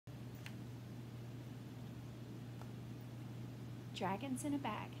Dragons in a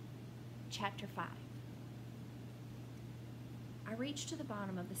Bag, Chapter 5. I reached the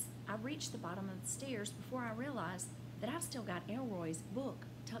bottom of the stairs before I realized that I've still got Elroy's book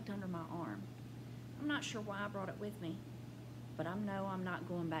tucked under my arm. I'm not sure why I brought it with me, but I know I'm not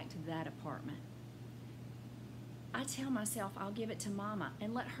going back to that apartment. I tell myself I'll give it to Mama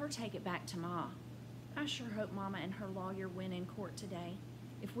and let her take it back to Ma. I sure hope Mama and her lawyer win in court today.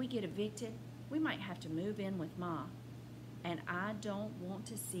 If we get evicted, we might have to move in with Ma. And I don't want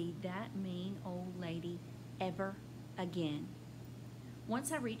to see that mean old lady ever again.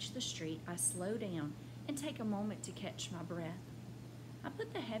 Once I reach the street, I slow down and take a moment to catch my breath. I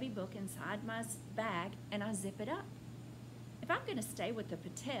put the heavy book inside my bag and I zip it up. If I'm going to stay with the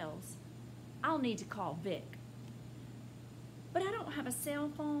Patels, I'll need to call Vic. But I don't have a cell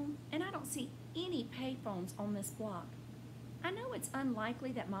phone and I don't see any payphones on this block. I know it's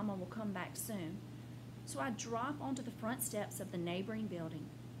unlikely that Mama will come back soon, so I drop onto the front steps of the neighboring building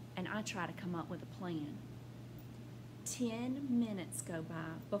and I try to come up with a plan. 10 minutes go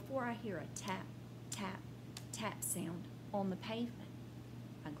by before I hear a tap, tap, tap sound on the pavement.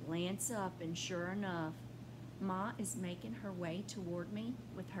 I glance up and sure enough, Ma is making her way toward me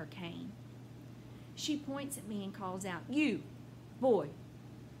with her cane. She points at me and calls out, "You, boy."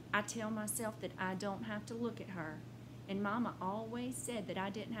 I tell myself that I don't have to look at her, and Mama always said that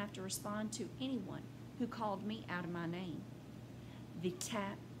I didn't have to respond to anyone who called me out of my name. The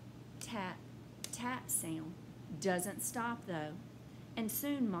tap, tap, tap sound doesn't stop though, and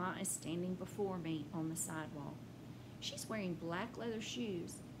soon Ma is standing before me on the sidewalk. She's wearing black leather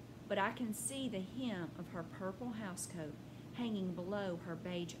shoes, but I can see the hem of her purple housecoat hanging below her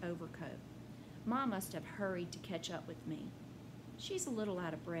beige overcoat. Ma must have hurried to catch up with me. She's a little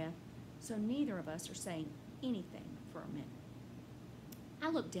out of breath, so neither of us are saying anything for a minute. I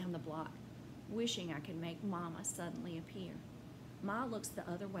look down the block, wishing I could make Mama suddenly appear. Ma looks the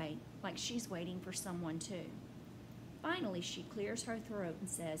other way, like she's waiting for someone too. Finally, she clears her throat and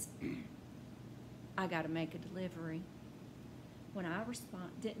says, "I gotta make a delivery." When I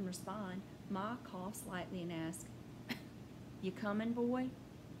didn't respond, Ma coughs slightly and asks, "You coming, boy?"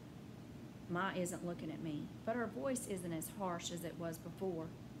 Ma isn't looking at me, but her voice isn't as harsh as it was before.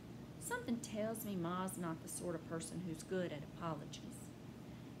 Something tells me Ma's not the sort of person who's good at apologies.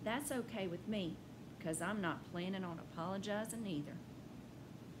 That's okay with me, because I'm not planning on apologizing either.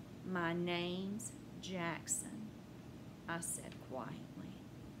 "My name's Jackson," I said quietly.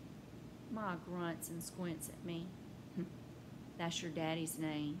 Ma grunts and squints at me. "That's your daddy's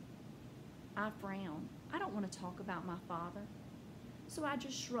name." I frown. I don't want to talk about my father. So I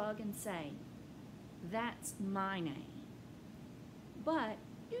just shrug and say, "That's my name. But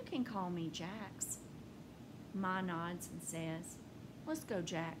you can call me Jax." Ma nods and says, "Let's go,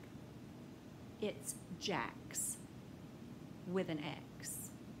 Jack." It's Jax with an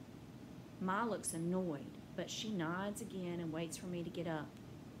X. Ma looks annoyed, but she nods again and waits for me to get up.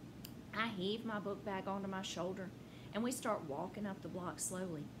 I heave my book bag onto my shoulder and we start walking up the block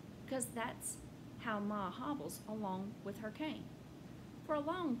slowly, because that's how Ma hobbles along with her cane. For a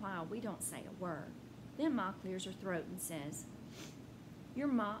long while, we don't say a word. Then Ma clears her throat and says, Your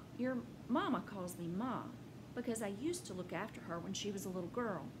Mama calls me Ma because I used to look after her when she was a little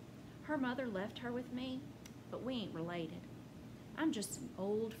girl. Her mother left her with me, but we ain't related. I'm just an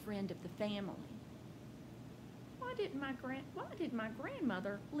old friend of the family." Why did my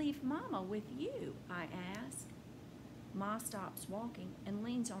grandmother leave Mama with you?" I ask. Ma stops walking and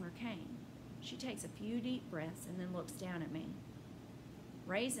leans on her cane. She takes a few deep breaths and then looks down at me.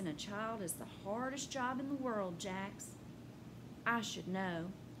 "Raising a child is the hardest job in the world, Jax. I should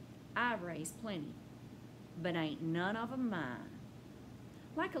know. I've raised plenty, but ain't none of 'em mine.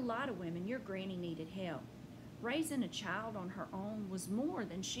 Like a lot of women, your granny needed help. Raising a child on her own was more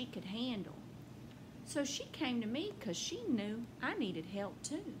than she could handle. So she came to me because she knew I needed help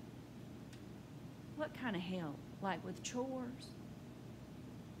too." "What kind of help? Like with chores?"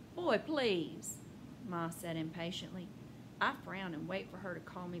 "Boy, please," Ma said impatiently. I frown and wait for her to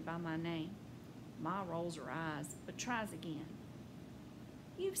call me by my name. Ma rolls her eyes, but tries again.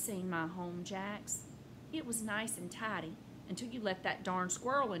 "You've seen my home, Jax. It was nice and tidy until you let that darn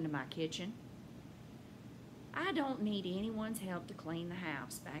squirrel into my kitchen. I don't need anyone's help to clean the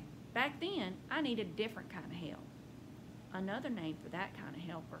house. Back then, I needed a different kind of help. Another name for that kind of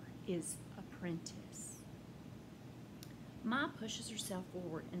helper is apprentice." Ma pushes herself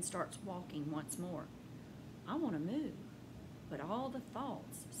forward and starts walking once more. I want to move, but all the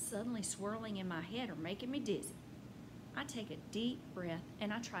thoughts suddenly swirling in my head are making me dizzy. I take a deep breath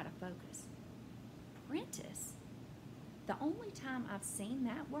and I try to focus. Apprentice? The only time I've seen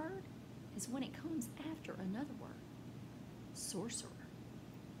that word is when it comes after another word. sorcerer.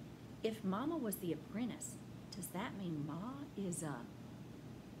 If Mama was the apprentice, does that mean Ma is a...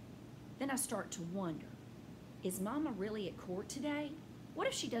 Then I start to wonder, is Mama really at court today? What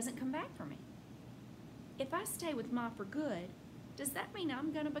if she doesn't come back for me? If I stay with Ma for good, does that mean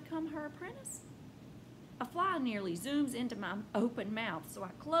I'm going to become her apprentice? A fly nearly zooms into my open mouth, so I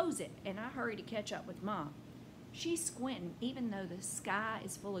close it and I hurry to catch up with Ma. She's squinting even though the sky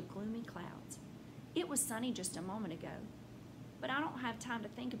is full of gloomy clouds. It was sunny just a moment ago, but I don't have time to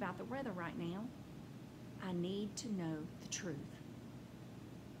think about the weather right now. I need to know the truth.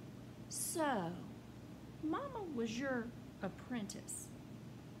 So, Mama was your apprentice.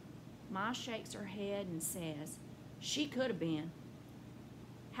 Ma shakes her head and says, she could have been.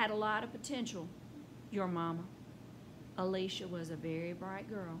 Had a lot of potential, your Mama. Alicia was a very bright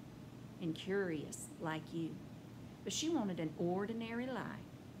girl and curious like you, but she wanted an ordinary life.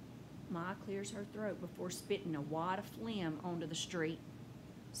 Ma clears her throat before spitting a wad of phlegm onto the street.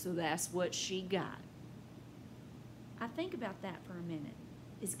 So that's what she got. I think about that for a minute.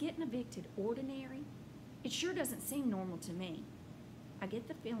 Is getting evicted ordinary? It sure doesn't seem normal to me. I get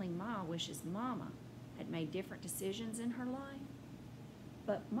the feeling Ma wishes Mama had made different decisions in her life.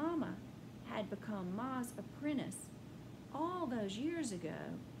 But Mama had become Ma's apprentice all those years ago.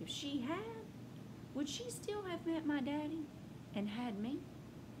 If she had, would she still have met my daddy and had me?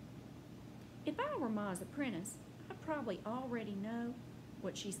 If I were Ma's apprentice, I'd probably already know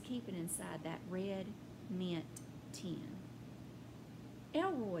what she's keeping inside that red mint tin.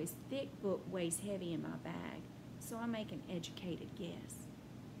 Elroy's thick book weighs heavy in my bag, so I make an educated guess.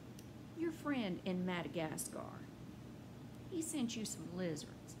 Your friend in Madagascar, he sent you some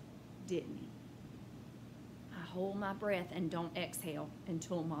lizards, didn't he? I hold my breath and don't exhale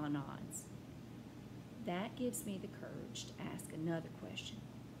until Ma nods. That gives me the courage to ask another question.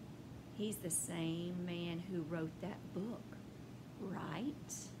 He's the same man who wrote that book, right?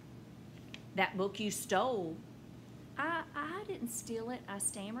 That book you stole. I didn't steal it, I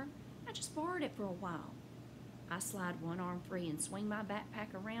stammer. I just borrowed it for a while. I slide one arm free and swing my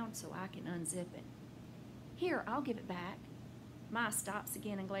backpack around so I can unzip it. Here, I'll give it back. Ma stops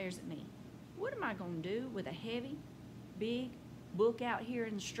again and glares at me. What am I going to do with a heavy, big book out here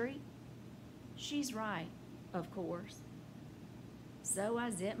in the street? She's right, of course. So I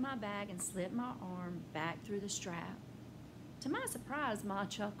zip my bag and slip my arm back through the strap. To my surprise, Ma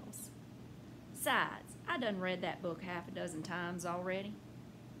chuckles. Besides, I done read that book half a dozen times already.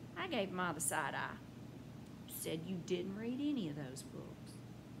 I gave Ma the side eye. Said you didn't read any of those books.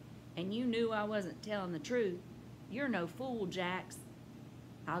 And you knew I wasn't telling the truth. You're no fool, Jax.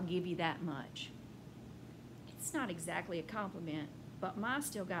 I'll give you that much. It's not exactly a compliment, but Ma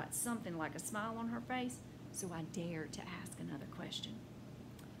still got something like a smile on her face, so I dared to ask another question.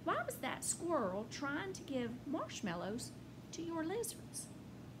 Why was that squirrel trying to give marshmallows to your lizards?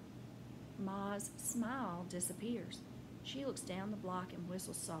 Ma's smile disappears. She looks down the block and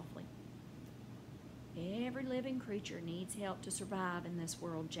whistles softly. Every living creature needs help to survive in this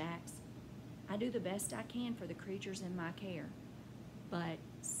world, Jax. I do the best I can for the creatures in my care. But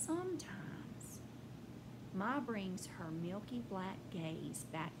sometimes, Ma brings her milky black gaze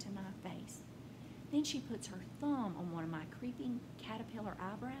back to my face. Then she puts her thumb on one of my creeping caterpillar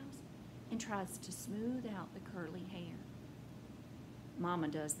eyebrows and tries to smooth out the curly hair. Mama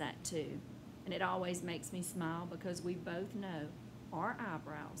does that too, and it always makes me smile because we both know our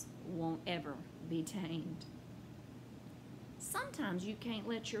eyebrows won't ever be tamed. Sometimes you can't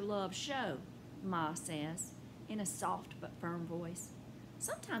let your love show, Ma says, in a soft but firm voice.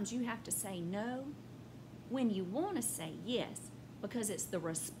 Sometimes you have to say no when you want to say yes because it's the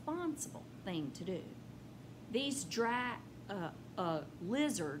responsible thing to do. These dry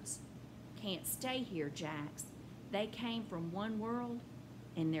lizards can't stay here, Jax. They came from one world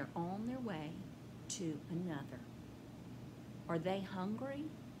and they're on their way to another. Are they hungry?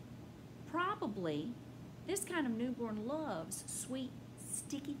 Probably. This kind of newborn loves sweet,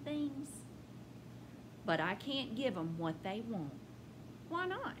 sticky things. But I can't give them what they want. Why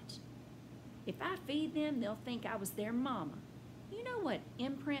not? If I feed them, they'll think I was their mama. You know what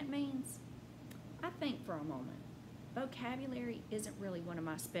imprint means? I think for a moment. Vocabulary isn't really one of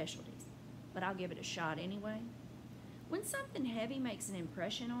my specialties, but I'll give it a shot anyway. When something heavy makes an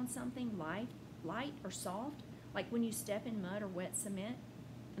impression on something light or soft, like when you step in mud or wet cement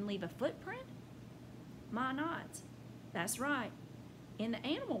and leave a footprint, Ma nods. That's right. In the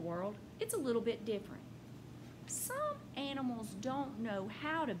animal world, it's a little bit different. Some animals don't know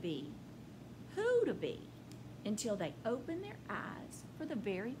how to be, who to be, until they open their eyes for the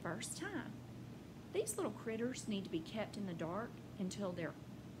very first time. These little critters need to be kept in the dark until they're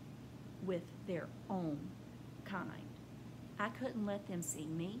with their own kind. I couldn't let them see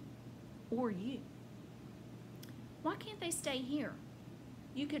me or you. Why can't they stay here?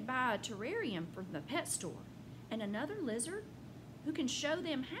 You could buy a terrarium from the pet store and another lizard who can show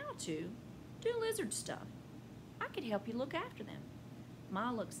them how to do lizard stuff. I could help you look after them. Ma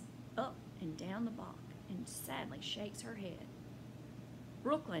looks up and down the block and sadly shakes her head.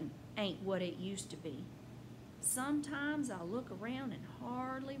 Brooklyn ain't what it used to be. Sometimes I look around and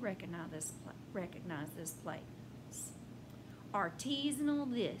hardly recognize this place. Artisanal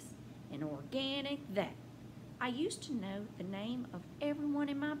this and organic that. I used to know the name of everyone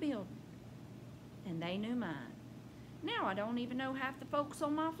in my building, and they knew mine. Now I don't even know half the folks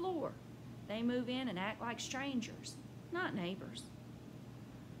on my floor. They move in and act like strangers, not neighbors.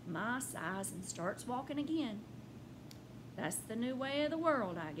 Ma sighs and starts walking again. That's the new way of the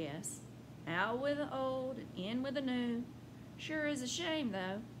world, I guess. Out with the old and in with the new. Sure is a shame,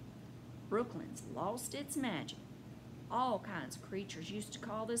 though. Brooklyn's lost its magic. All kinds of creatures used to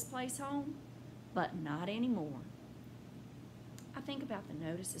call this place home, but not anymore. I think about the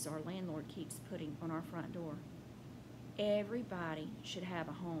notices our landlord keeps putting on our front door. Everybody should have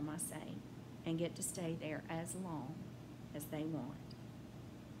a home, I say, and get to stay there as long as they want.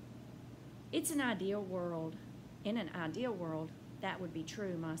 It's an ideal world. In an ideal world, that would be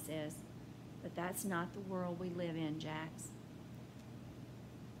true, Ma says, but that's not the world we live in, Jax.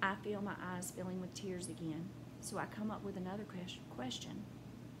 I feel my eyes filling with tears again, so I come up with another question.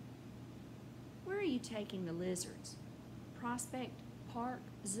 Where are you taking the lizards? Prospect Park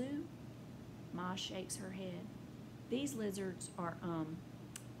Zoo? Ma shakes her head. These lizards are,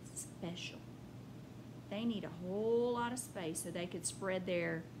 special. They need a whole lot of space so they could spread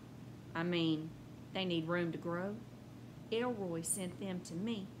they need room to grow. Elroy sent them to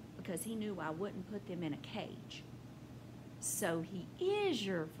me because he knew I wouldn't put them in a cage. So he is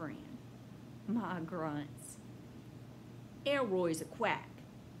your friend, Ma grunts. Elroy's a quack.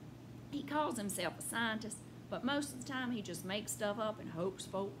 He calls himself a scientist, but most of the time he just makes stuff up and hopes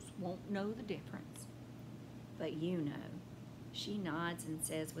folks won't know the difference. But you know, she nods and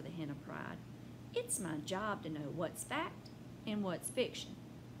says with a hint of pride, it's my job to know what's fact and what's fiction.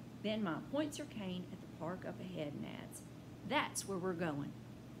 Then Ma points her cane at the park up ahead and adds, that's where we're going.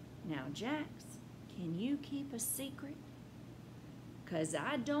 Now, Jax, can you keep a secret? 'Cause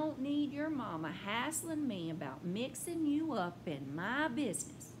I don't need your mama hassling me about mixing you up in my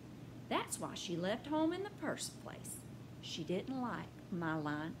business. That's why she left home in the first place. She didn't like my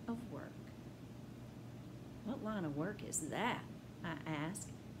line of work. What line of work is that? I ask,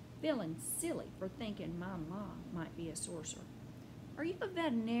 feeling silly for thinking my mom might be a sorcerer. Are you a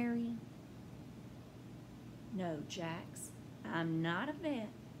veterinarian? No, Jax, I'm not a vet.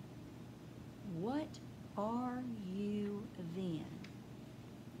 What are you then?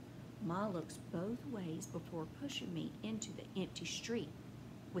 Ma looks both ways before pushing me into the empty street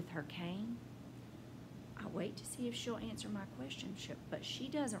with her cane. I wait to see if she'll answer my question, but she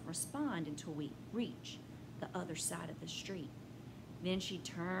doesn't respond until we reach the other side of the street. Then she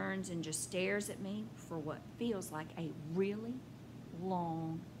turns and just stares at me for what feels like a really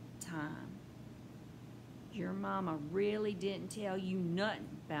long time. Your mama really didn't tell you nothing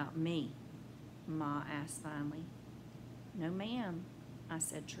about me, Ma asked finally. No, ma'am, I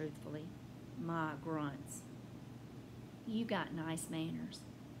said truthfully. Ma grunts. You got nice manners.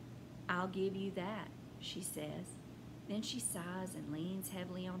 I'll give you that, she says. Then she sighs and leans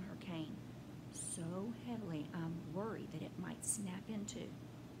heavily on her cane. So heavily I'm worried that it might snap in two.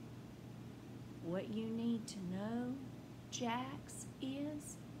 What you need to know, Jax,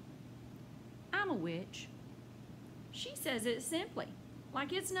 is I'm a witch. She says it simply,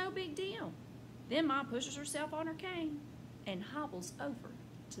 like it's no big deal. Then Ma pushes herself on her cane and hobbles over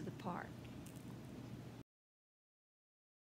to the park.